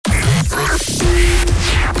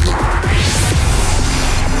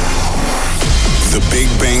The Big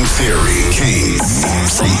Bang Theory came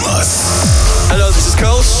from us. Hello, this is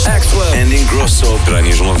Coast, Axwell, and Ingrosso,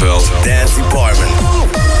 Bruiner Zonneveld. Dance Department.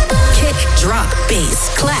 Kick, drop,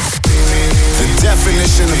 bass, clap. The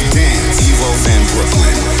definition of dance. Evo Van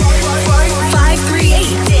Brooklyn.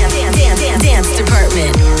 538 Dance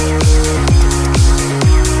Department.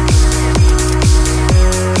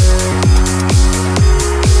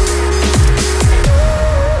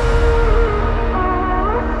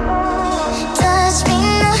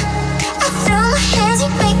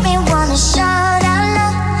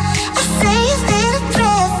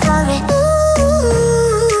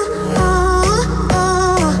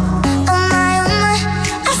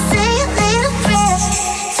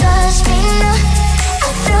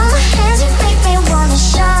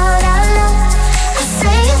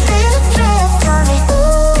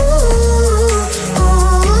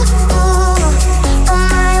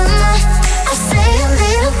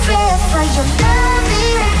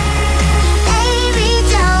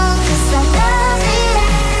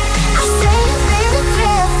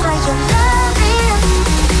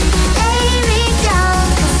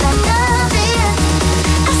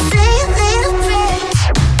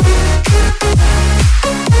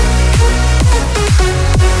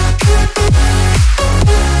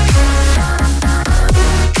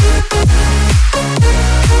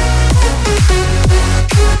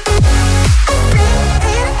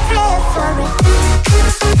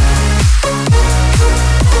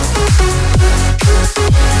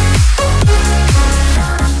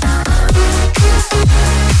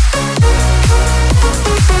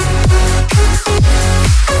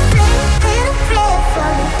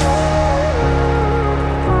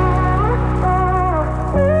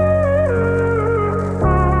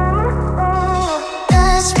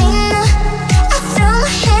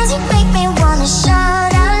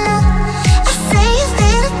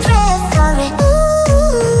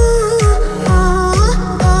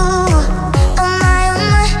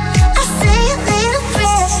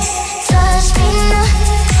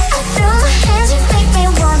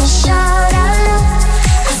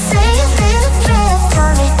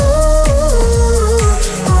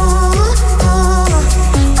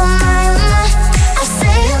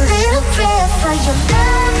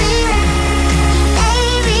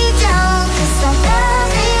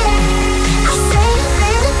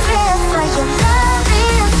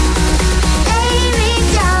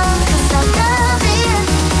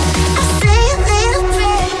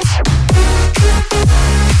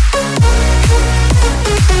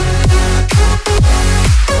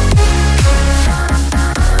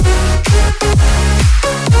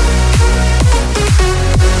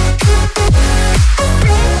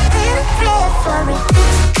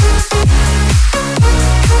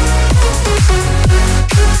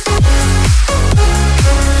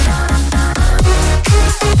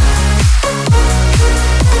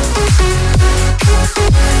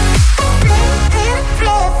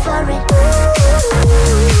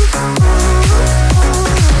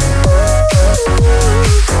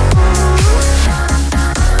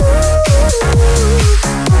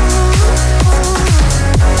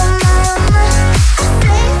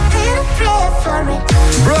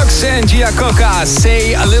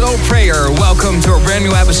 Say a little prayer. Welcome to a brand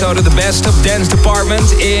new episode of the Best of Dance Department.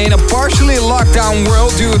 In a partially locked down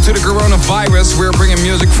world due to the coronavirus, we're bringing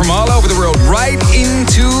music from all over the world right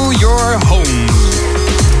into your home.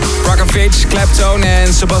 Fitch, Clapton and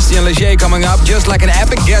Sébastien Léger coming up, just like an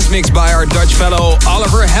epic guest mix by our Dutch fellow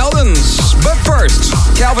Oliver Heldens. But first,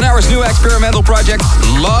 Calvin Harris' new experimental project,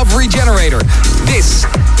 Love Regenerator. This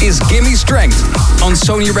is Gimme Strength on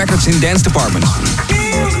Sony Records in Dance Department.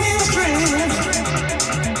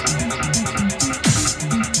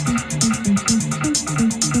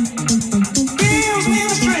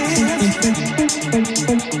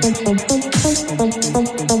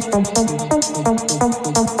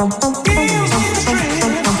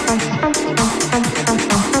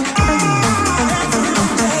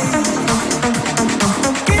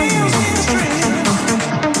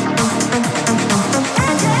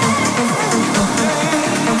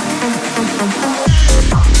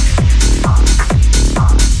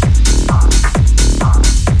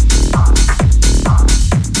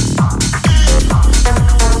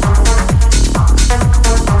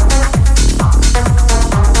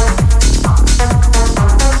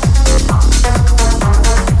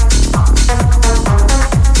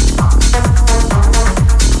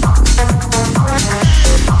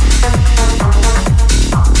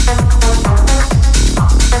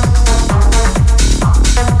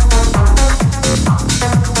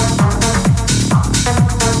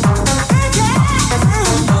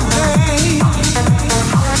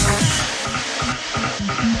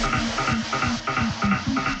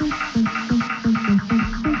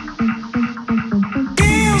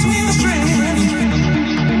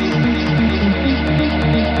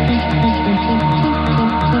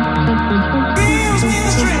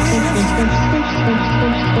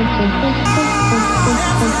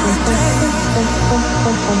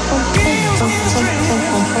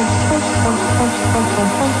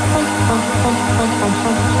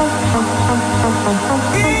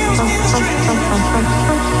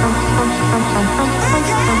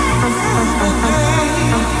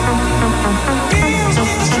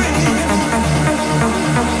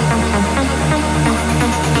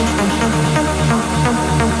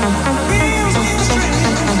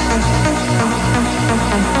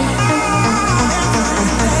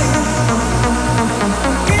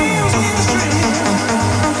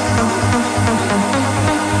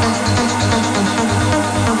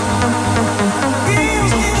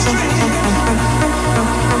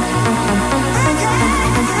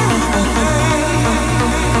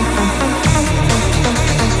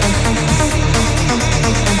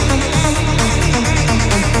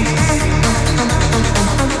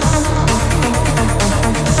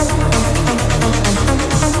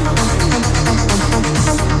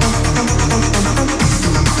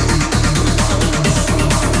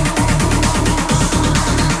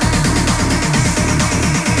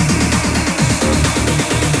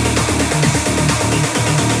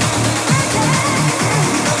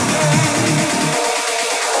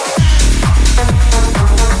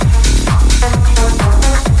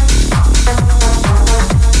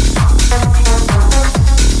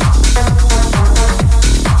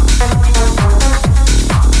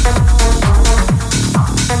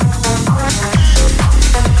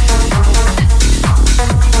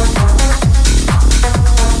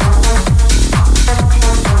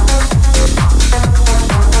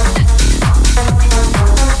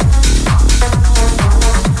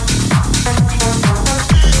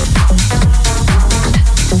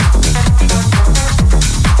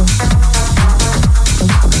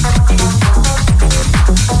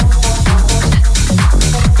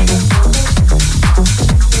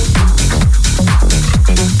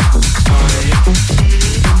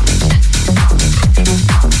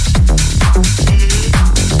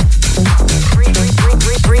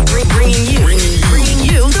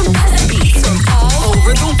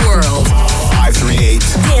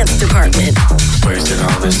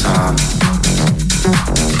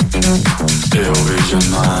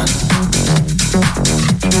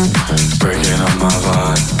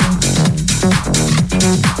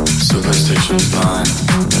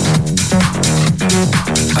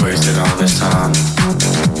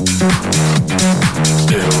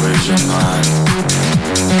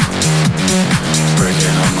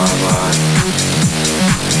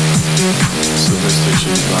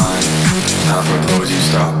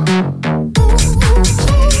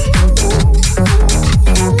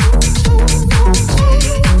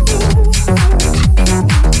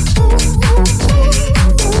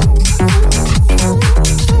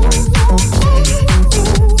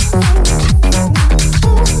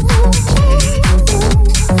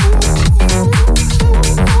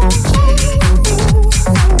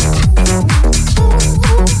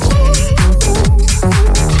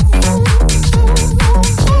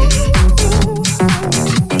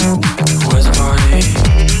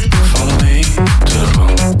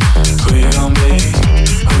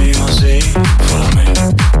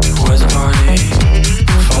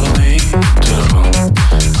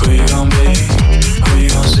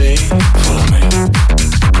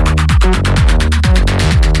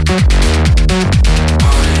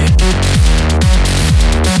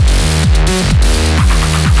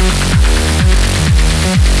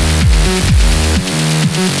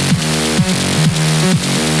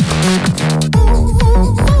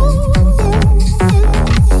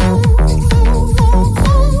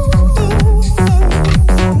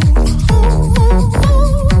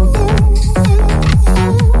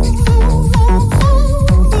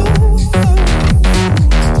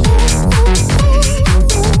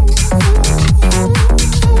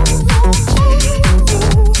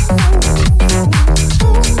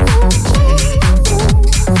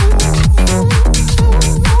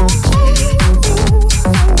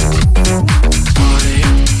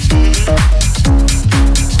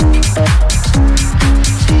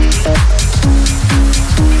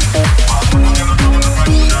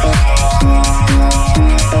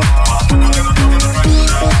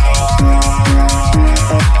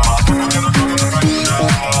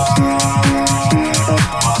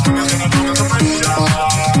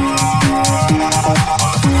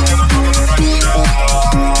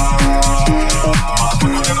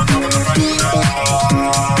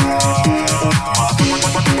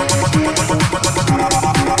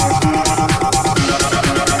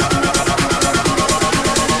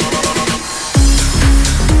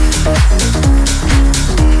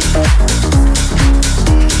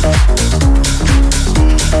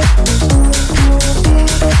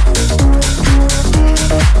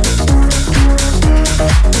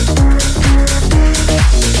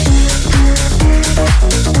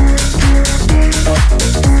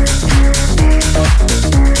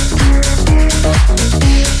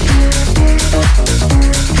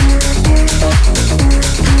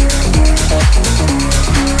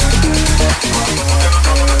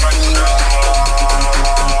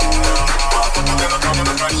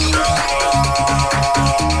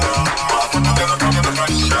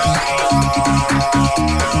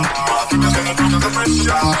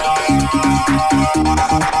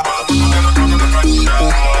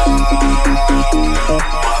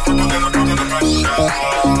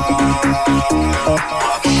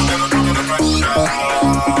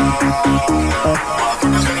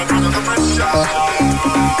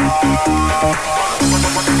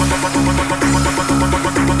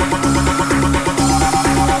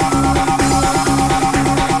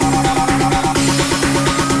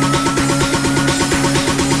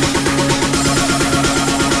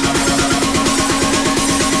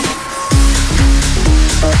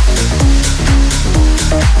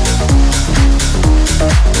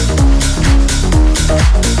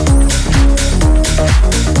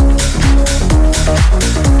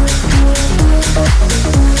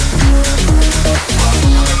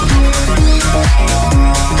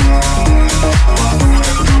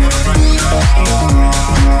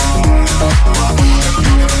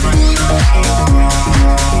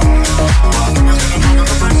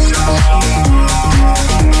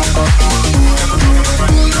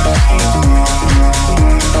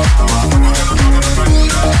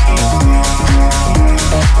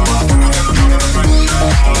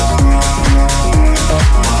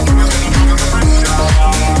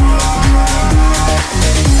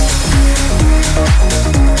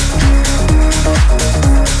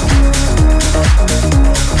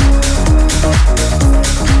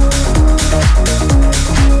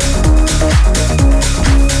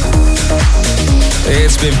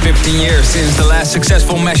 Been 15 years since the last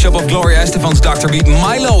successful mashup of Gloria Estefan's Dr. Beat.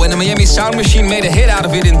 Milo and the Miami Sound Machine made a hit out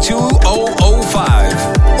of it in 2005.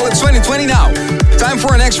 Well, it's 2020 now. Time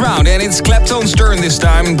for our next round, and it's Clapton's turn this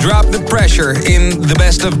time. Drop the pressure in the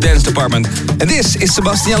Best of Dance department. And this is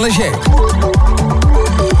Sébastien Léger.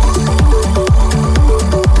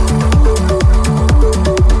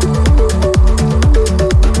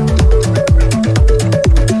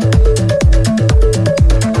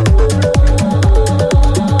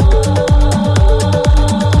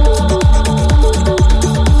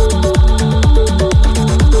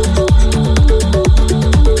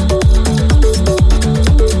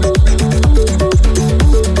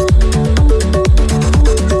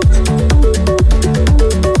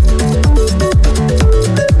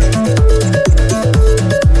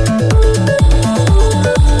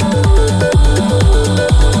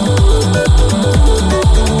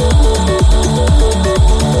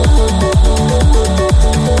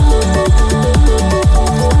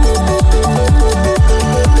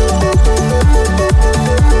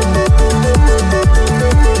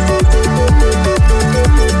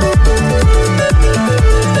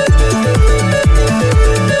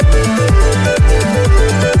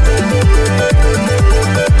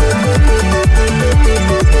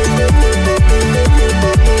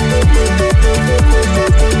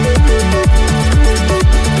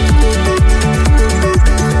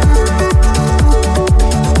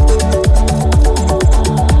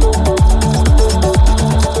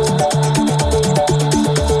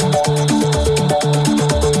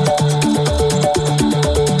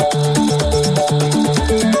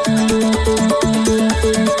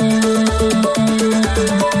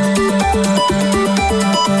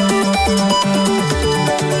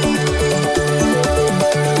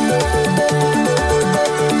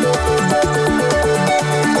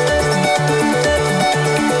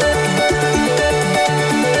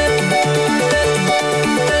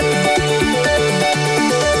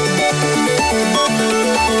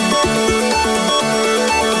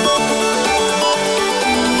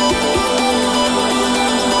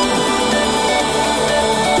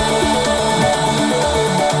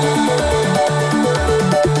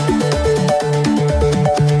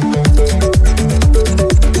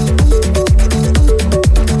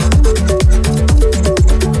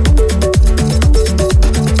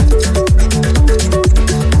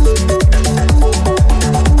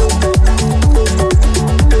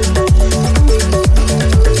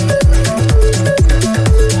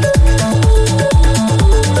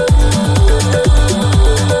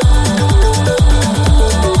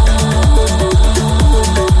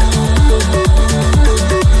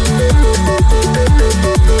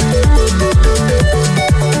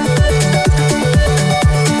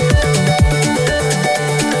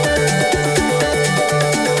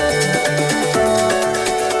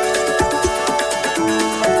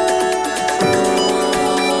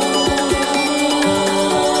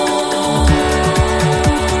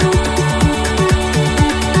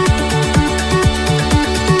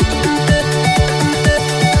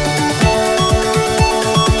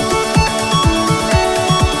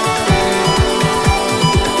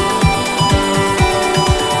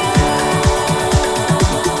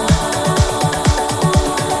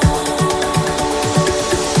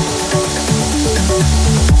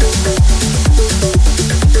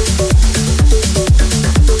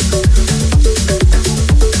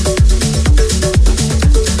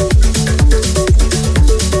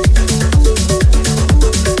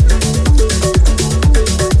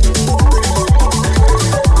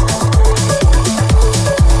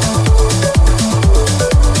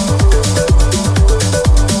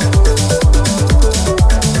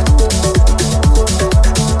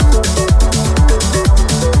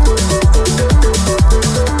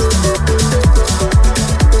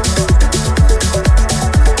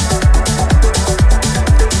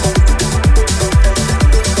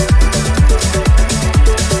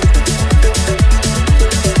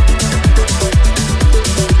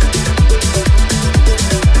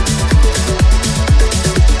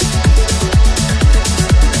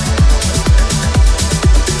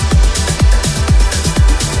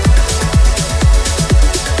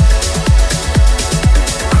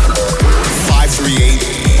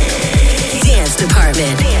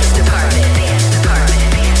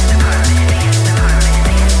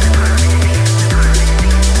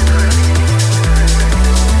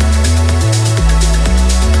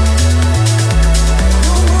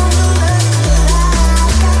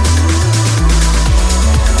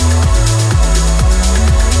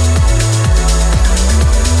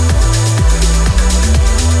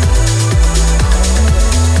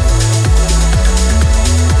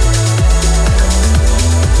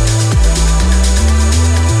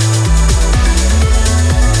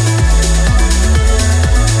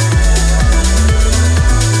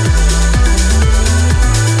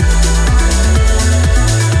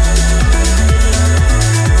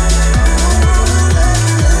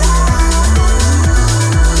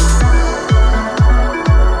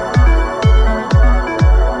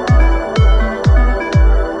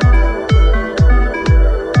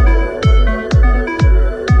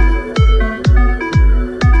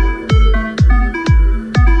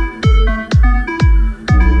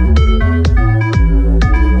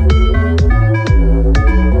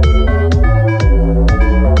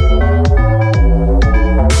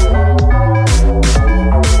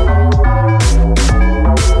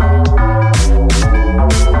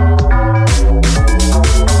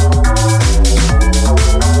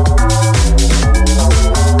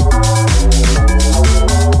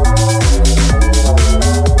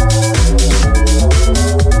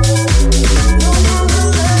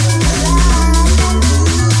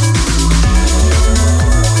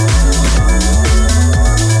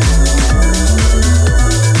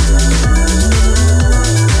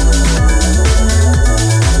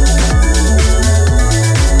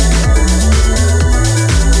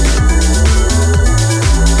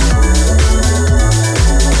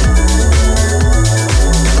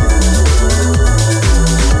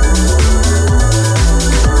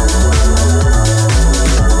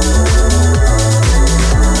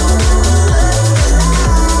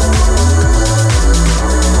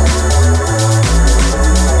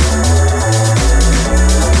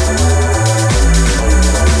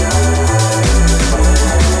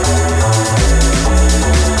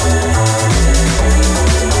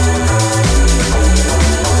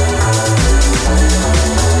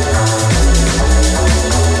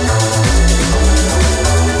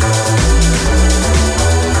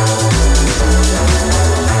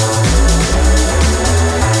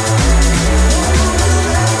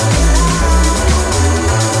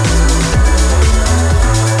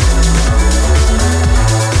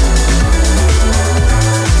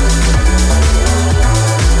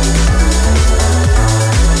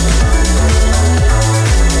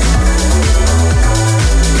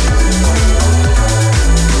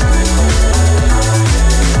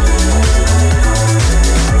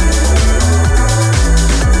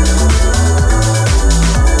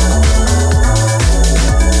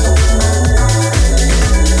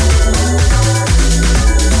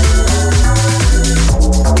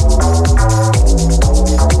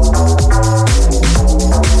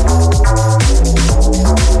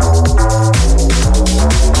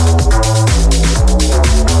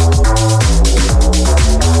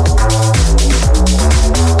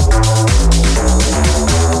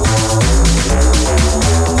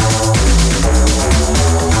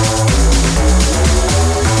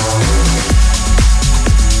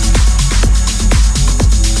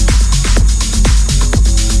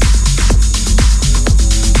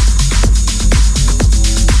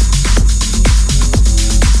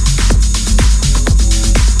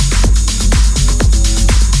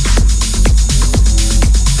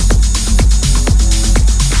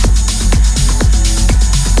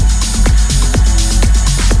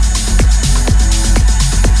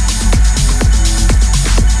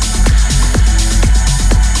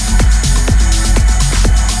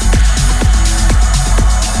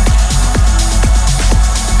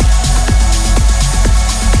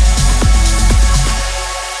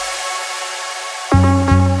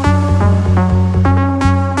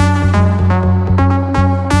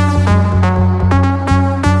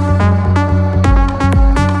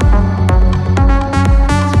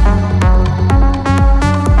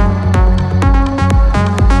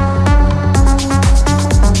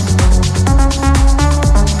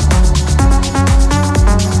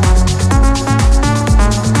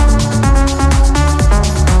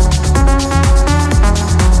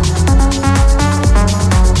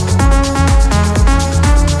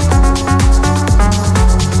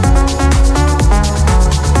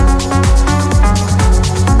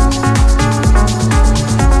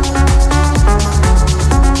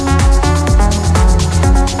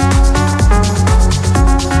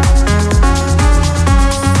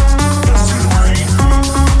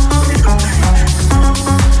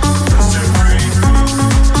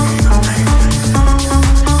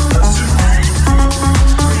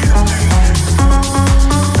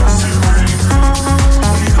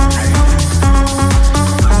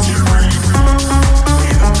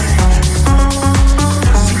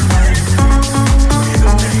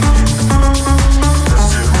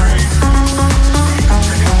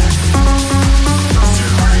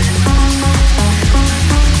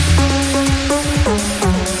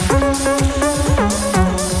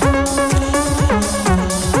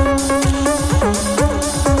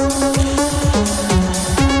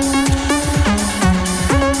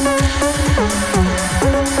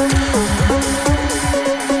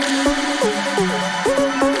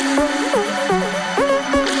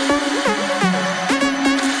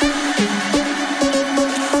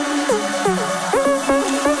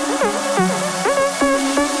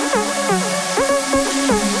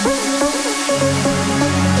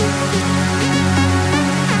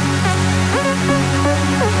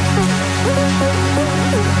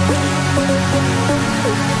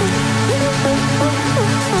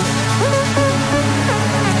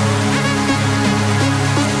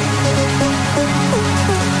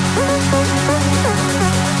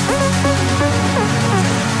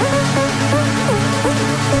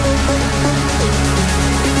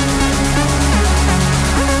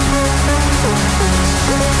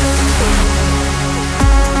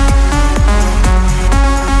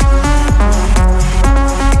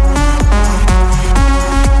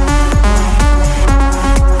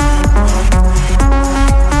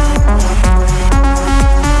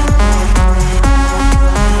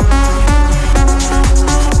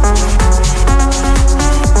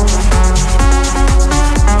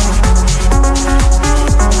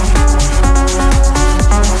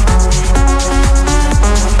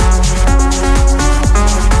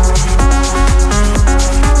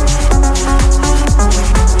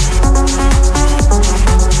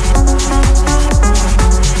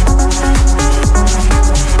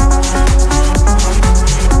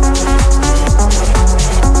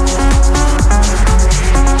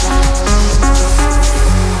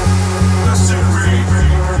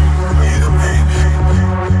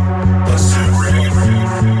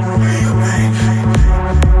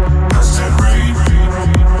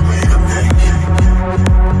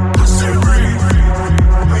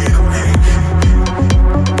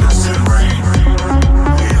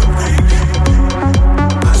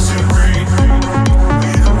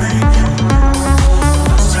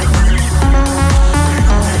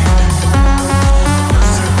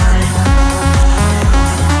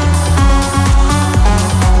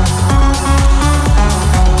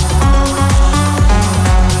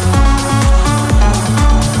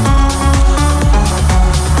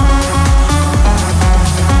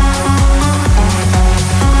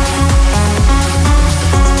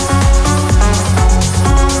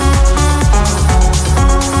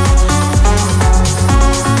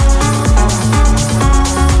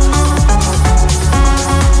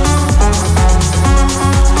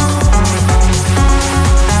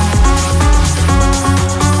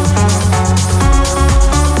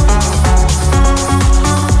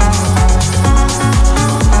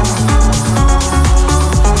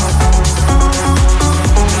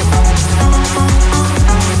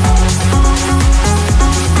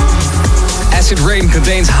 acid rain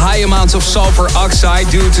contains high amounts of sulfur oxide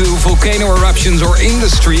due to volcano eruptions or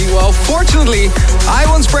industry. Well, fortunately, I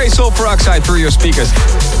won't spray sulfur oxide through your speakers.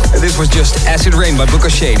 This was just Acid Rain by Book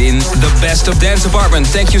of Shade in the Best of Dance Department.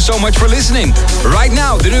 Thank you so much for listening. Right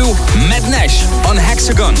now, the new Matt Nash on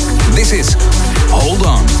Hexagon. This is Hold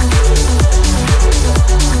On.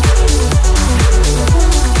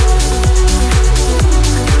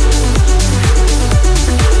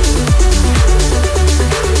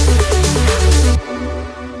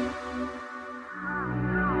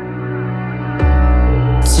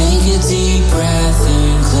 Deep breath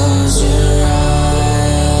and close your eyes.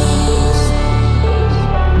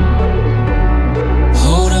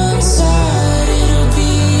 Hold on tight, it'll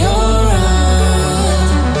be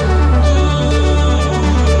alright.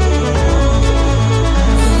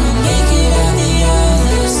 We'll make it out the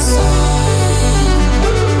other side.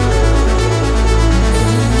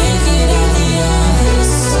 We'll make it out the other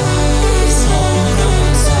side. Hold on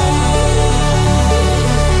tight.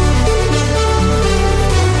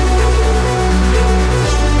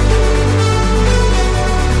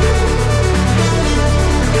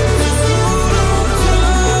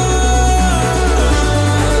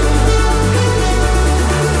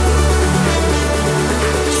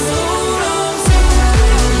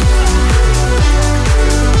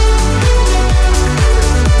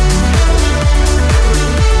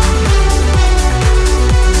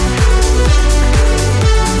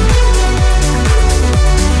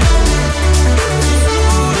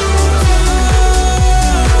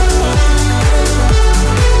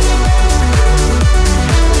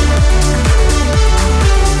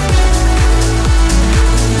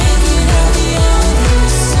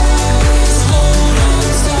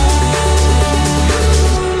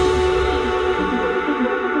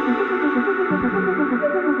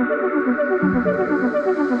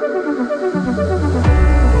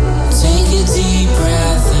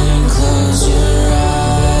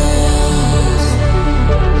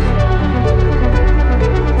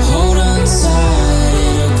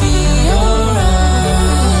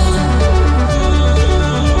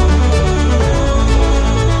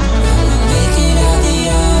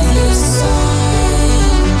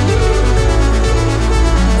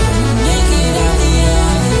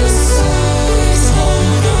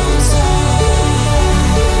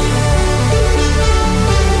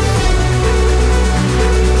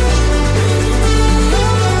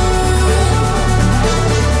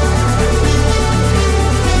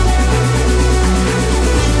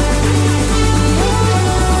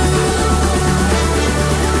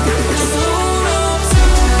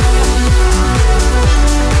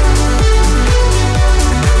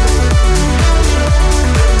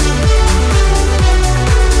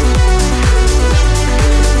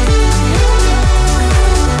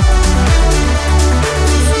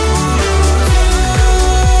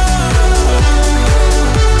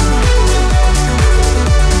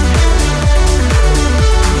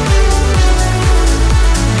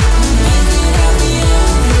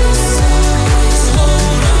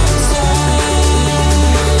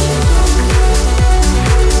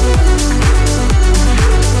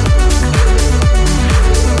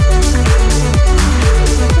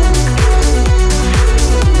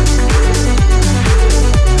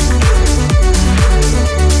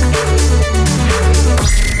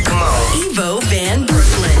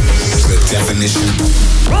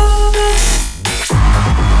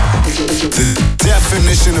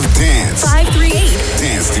 definition of dance. 538.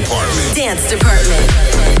 Dance Department. Dance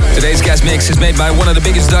Department. Today's guest mix is made by one of the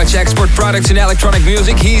biggest Dutch export products in electronic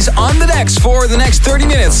music. He's on the decks for the next 30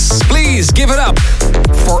 minutes. Please give it up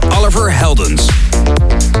for Oliver Heldens.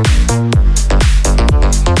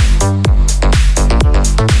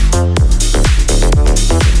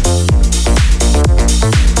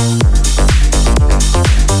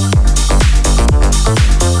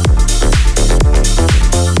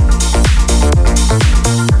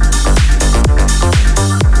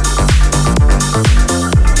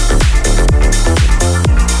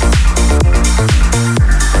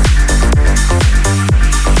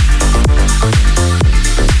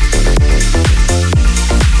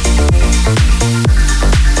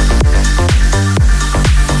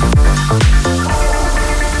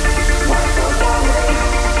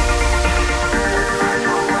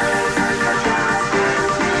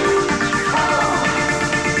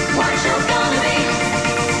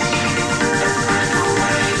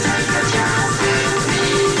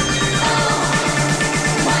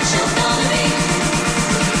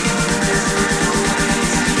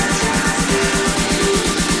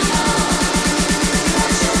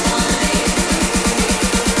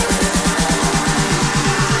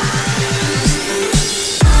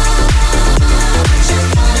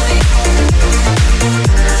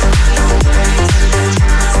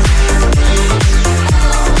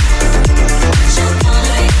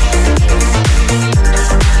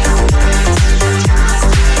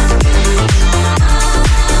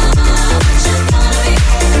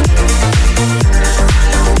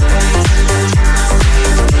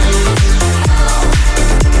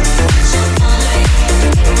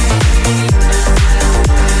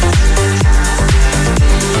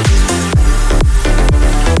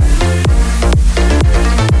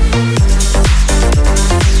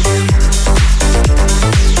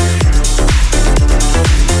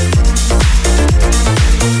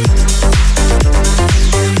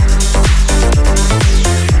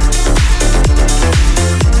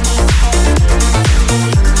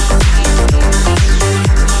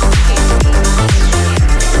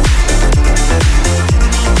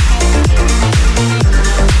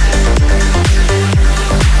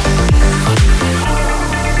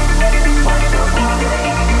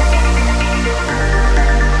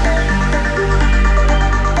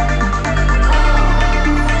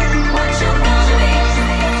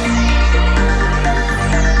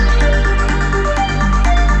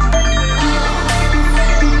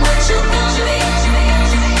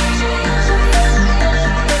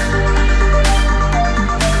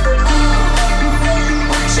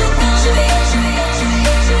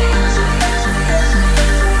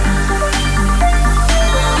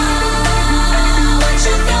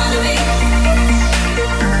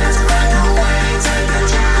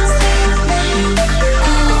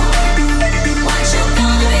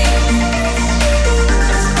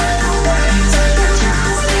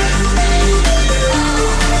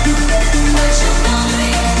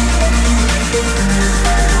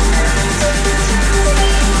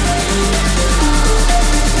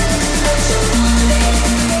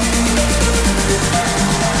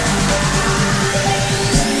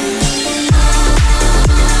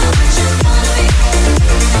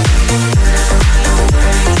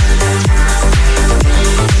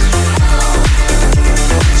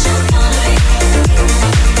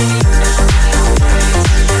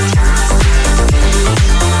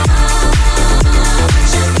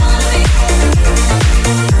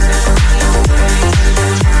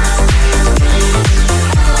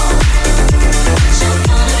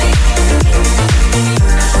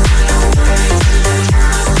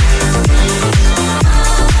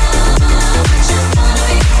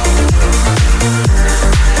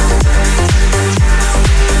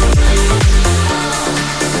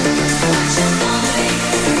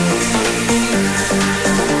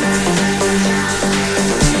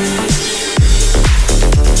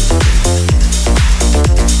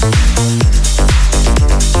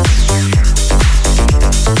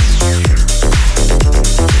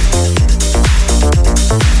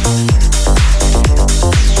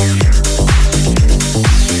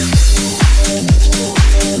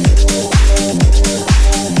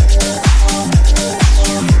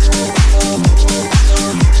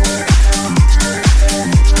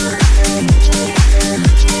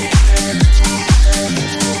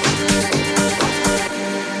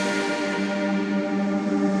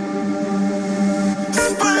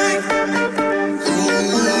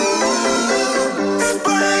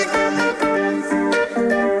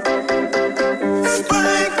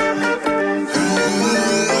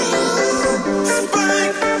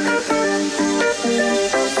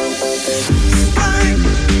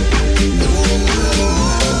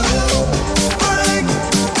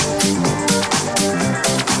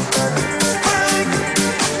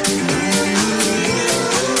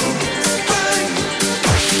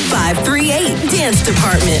 Dance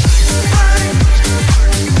Department.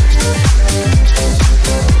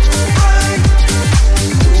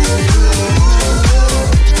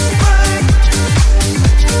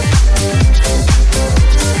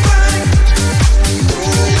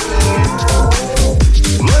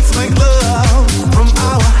 Let's make love from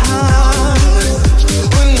our heart.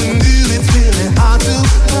 When we do, it's feeling hard to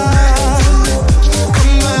find.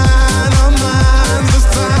 Combine our minds this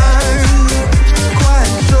time.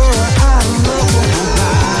 Quite sure our love will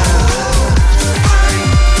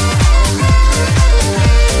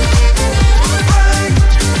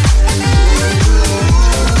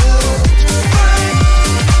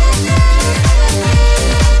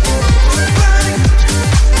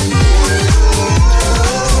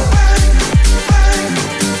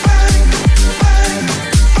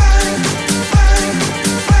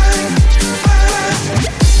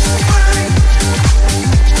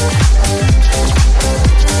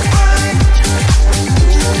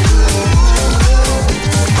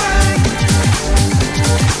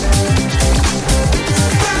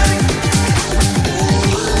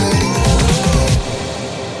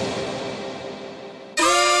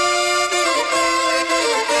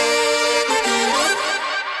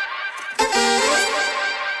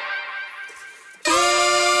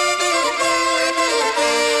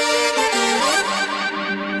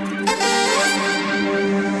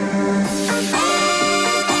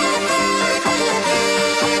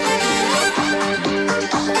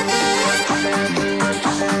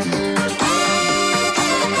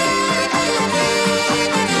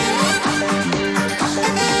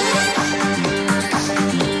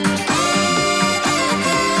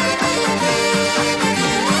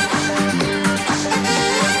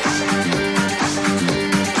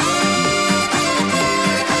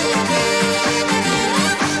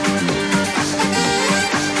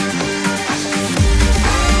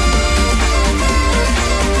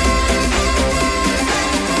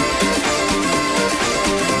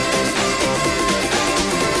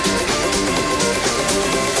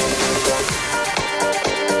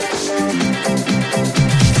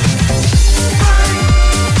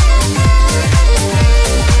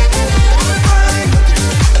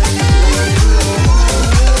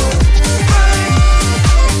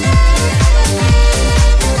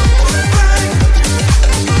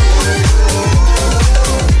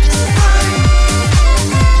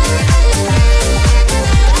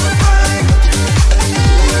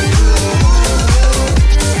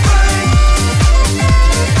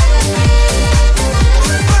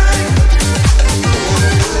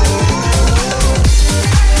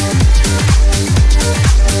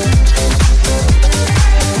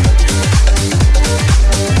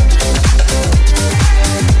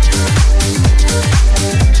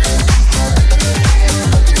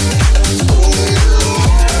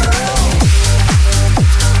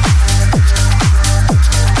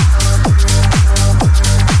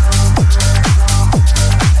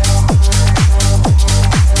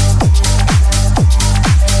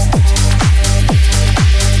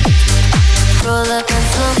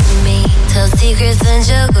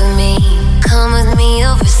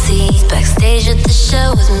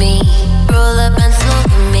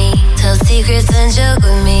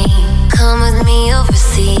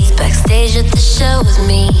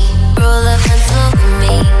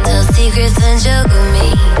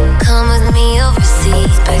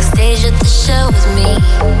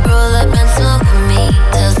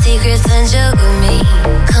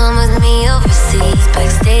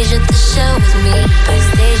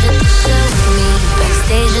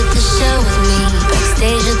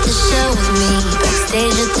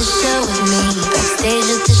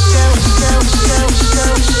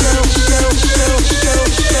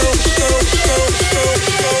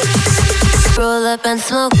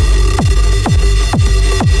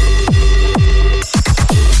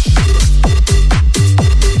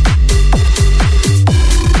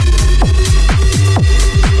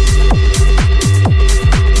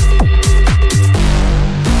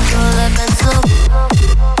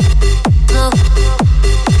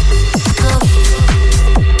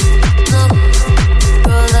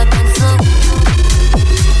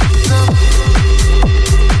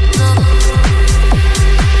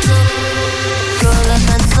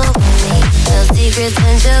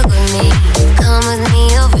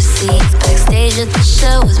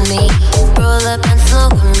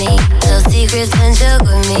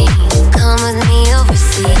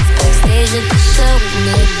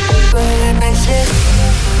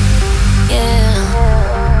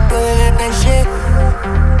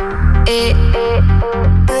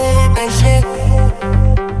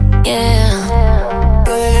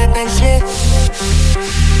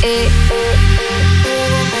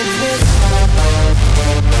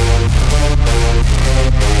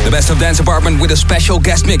Best of Dance Department with a special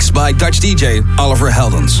guest mix by Dutch DJ Oliver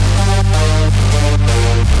Heldens.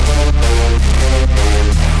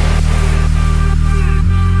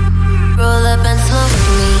 Roll up and smoke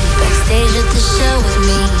with me. Backstage at the show with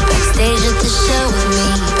me. Backstage at the show with me.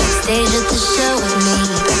 Backstage at the show with me.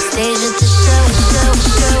 Backstage at the show.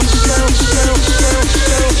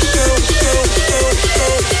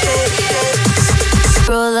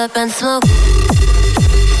 Roll up and smoke.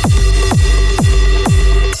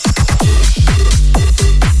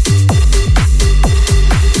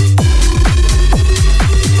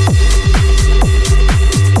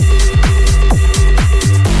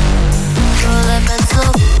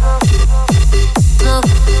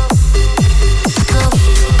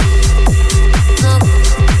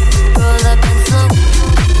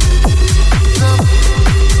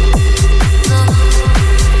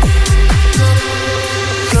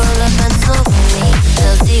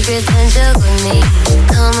 And joke with me,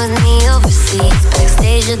 come with me overseas.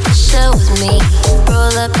 Backstage at the show with me,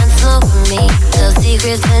 roll up and smoke with me. Tell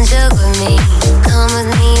secrets and joke with me, come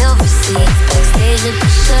with me overseas. Backstage at the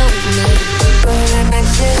show with me, roll up and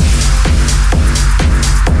smoke.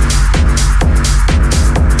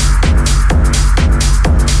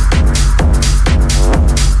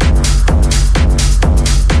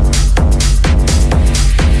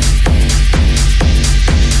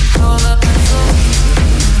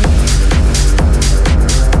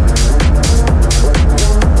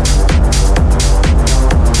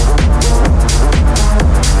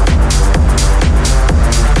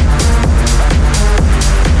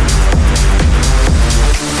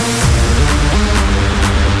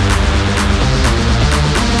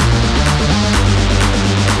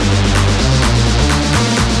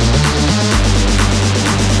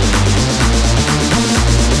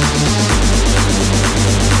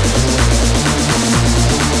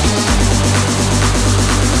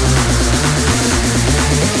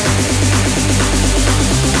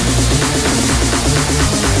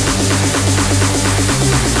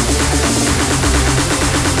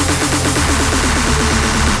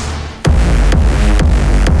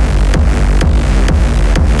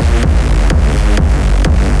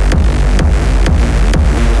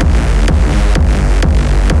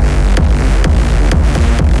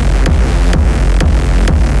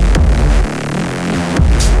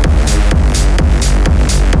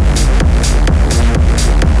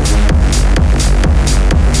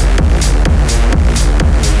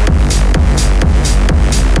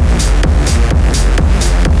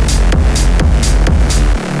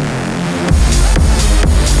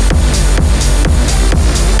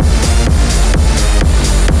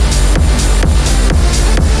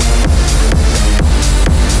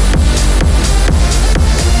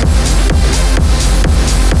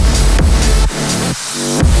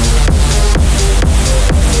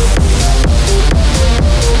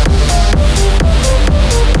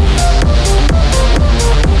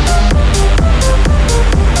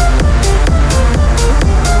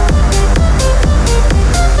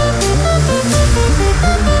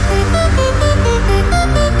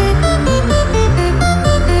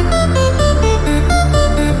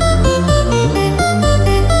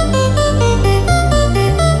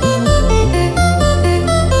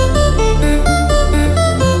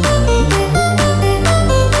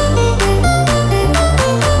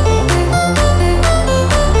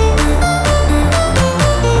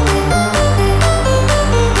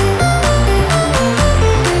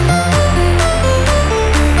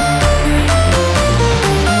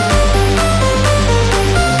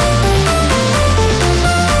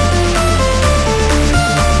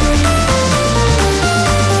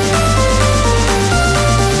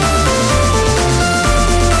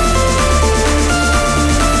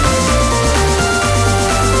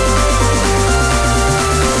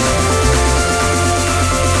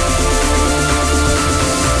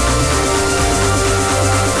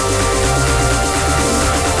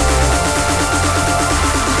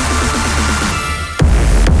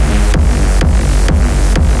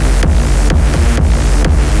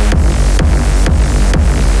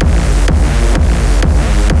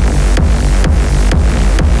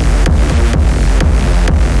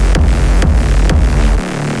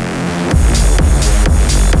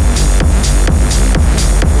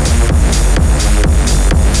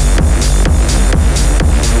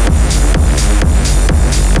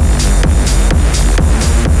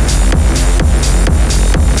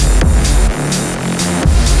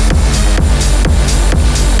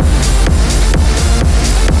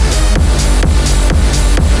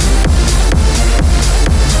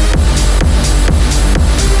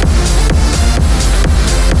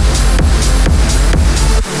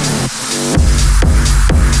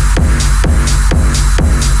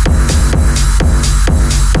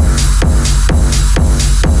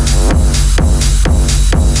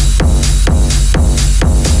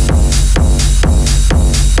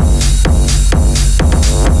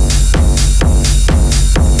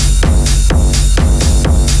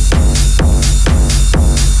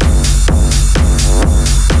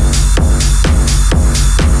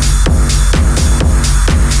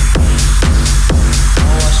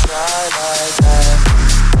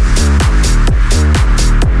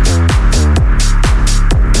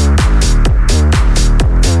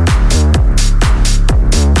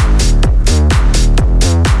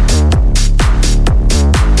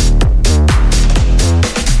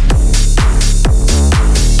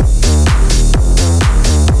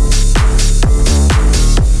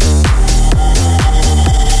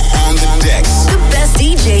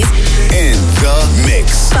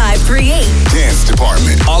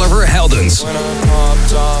 Heldens. When I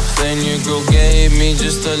popped off, then your girl gave me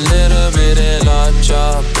just a little bit of la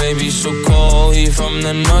chop. Baby, so cold, he from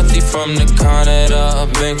the north, he from the Canada.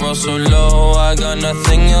 Bankroll so low, I got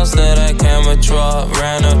nothing else that I can withdraw.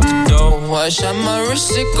 Ran up the dough, I shot my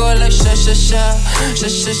wrist, it go like sha sha sha, sha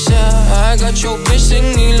sha sha. I got your bitch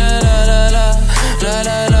singing la la la la, la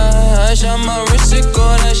la la. I shot my wrist, it go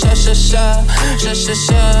like sha sha sha, sha sha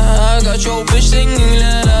sha. I got your bitch singing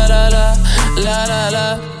la la la la, la la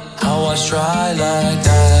la. I was dry like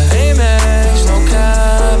that. Amex, no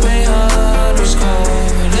cap, ain't underscore.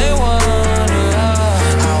 They wonder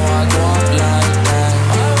how I go up like that.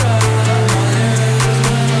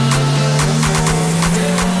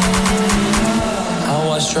 I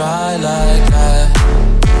was dry like that.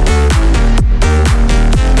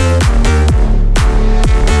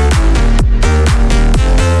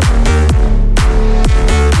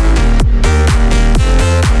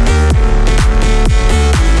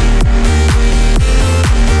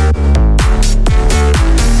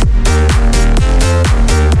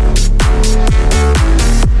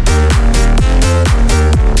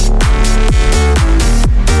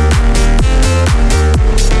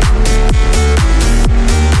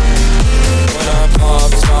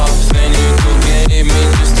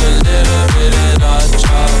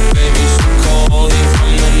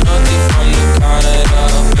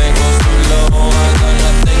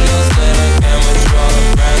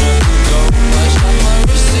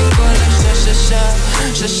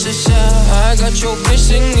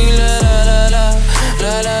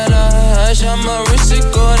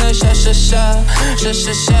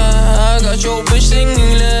 I got your bitch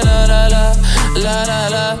singing la la la la, la la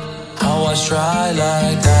la. I was dry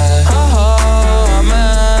like that. Oh, I'm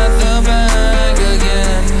at the bank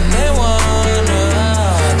again. They wonder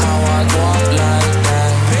how I go up like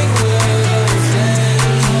that. Pink with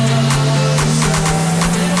flames.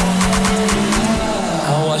 I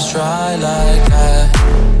was dry like that.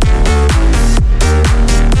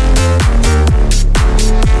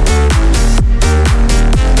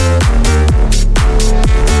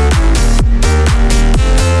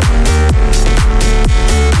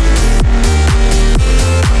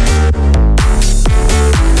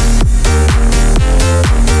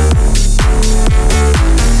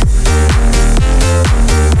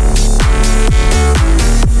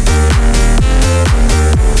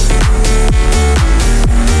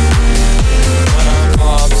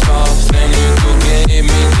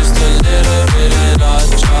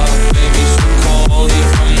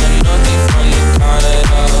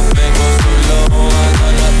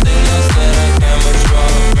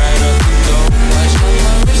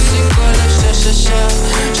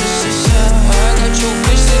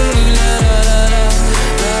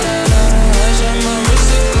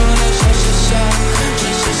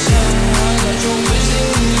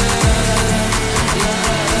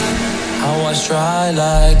 Try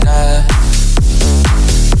like that.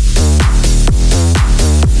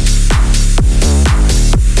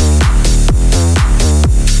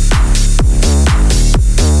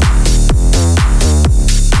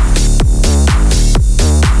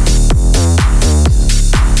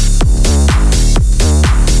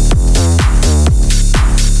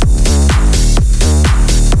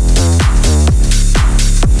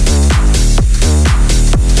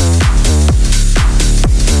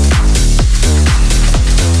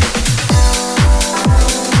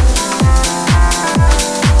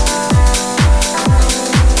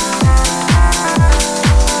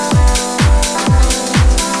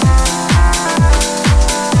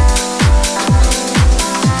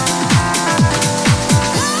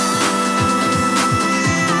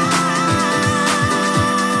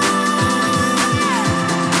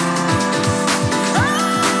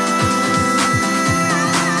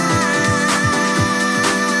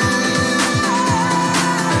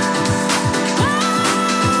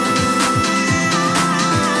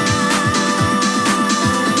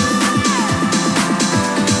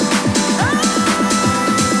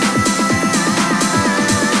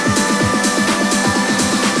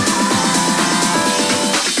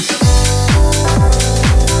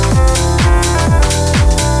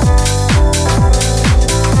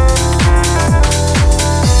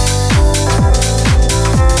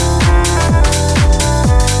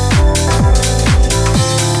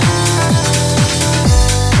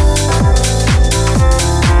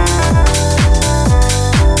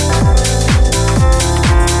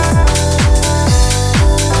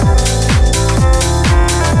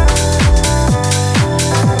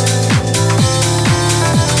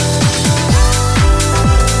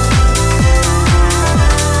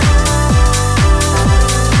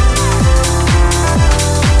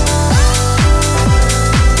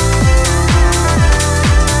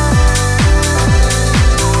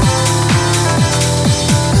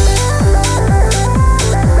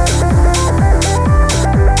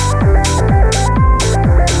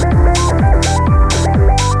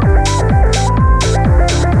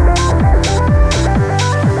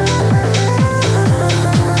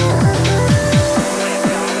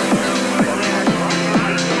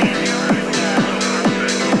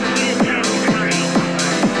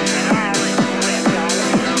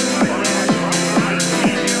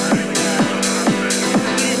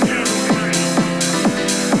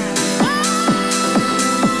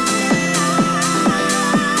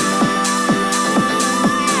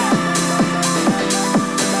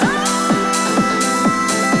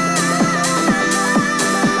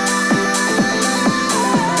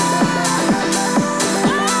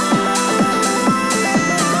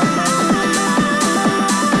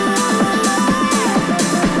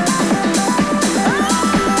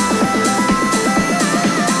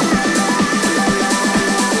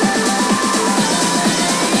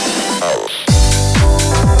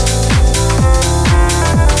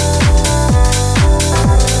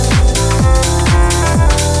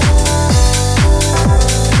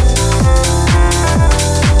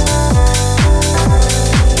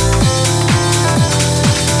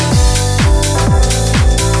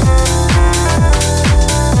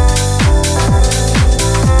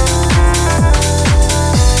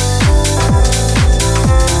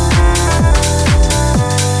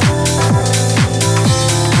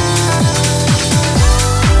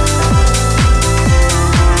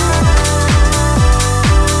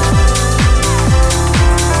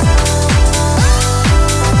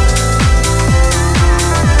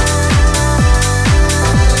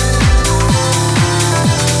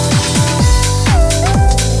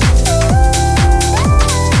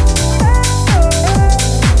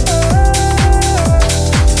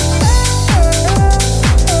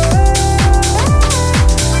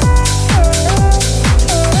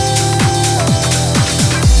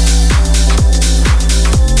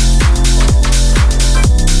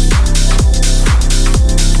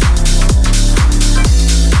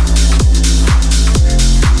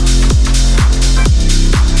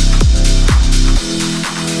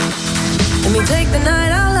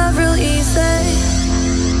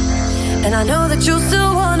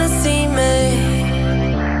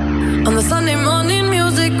 On the Sunday morning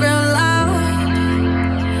music real loud.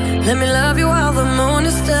 Let me love you while the moon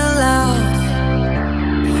is still out.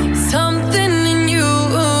 Something in you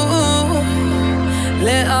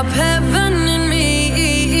lit up heaven in me.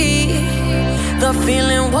 The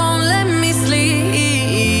feeling won't let me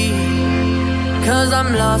sleep. 'Cause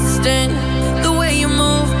I'm lost in the way you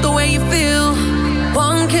move, the way you feel.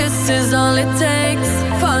 One kiss is all it takes.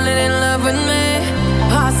 Falling in love with me.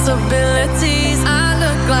 Possibilities, I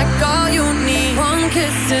look like all you need. One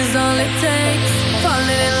kiss is all it takes.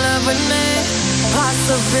 Falling in love with me.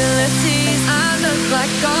 Possibilities, I look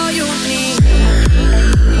like all you need.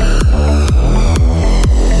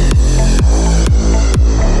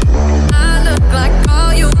 I look like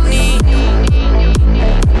all you need.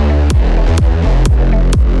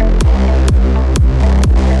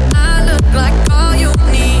 I look like all you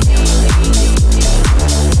need.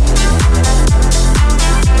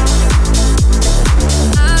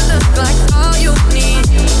 I look like all you need.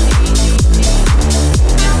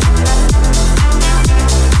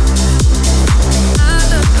 I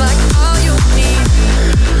look like all you need.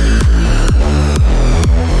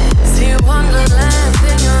 See wonderland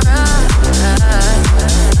in your eyes.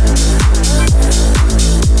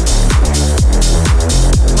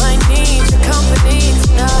 Might need your company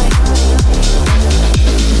tonight.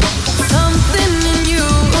 Something in you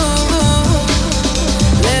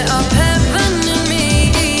lit up heaven in me.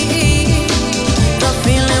 The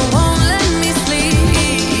feeling won't let me sleep.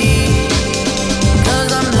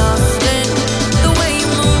 'Cause I'm lost in the way you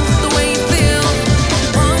move, the way you feel.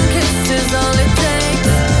 One kiss is all it takes.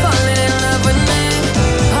 Falling in love with me.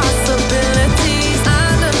 Possibilities, I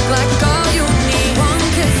look like all you need. One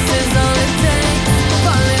kiss is all it takes.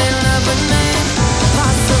 Falling in love with me.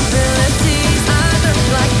 Possibilities, I look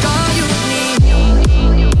like all you need.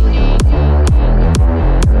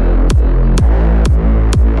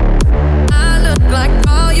 I look like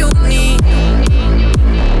all you need.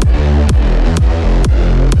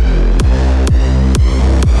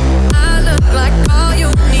 I look like all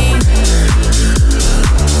you need.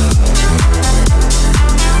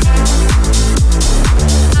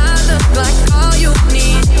 I look like all you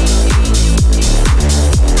need.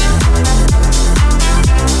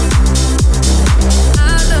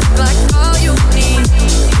 I look like all you need.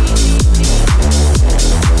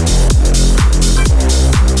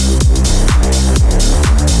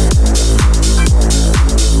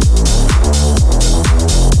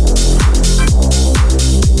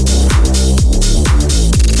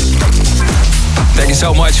 Thank you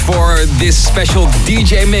so much for this special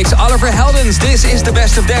DJ mix. Oliver Heldens, this is the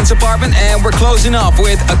Best of Dance Apartment, and we're closing off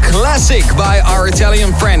with a classic by our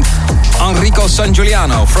Italian friend Enrico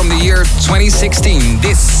Sangiuliano from the year 2016.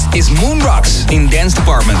 This is Moon Rocks in Dance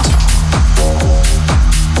Department.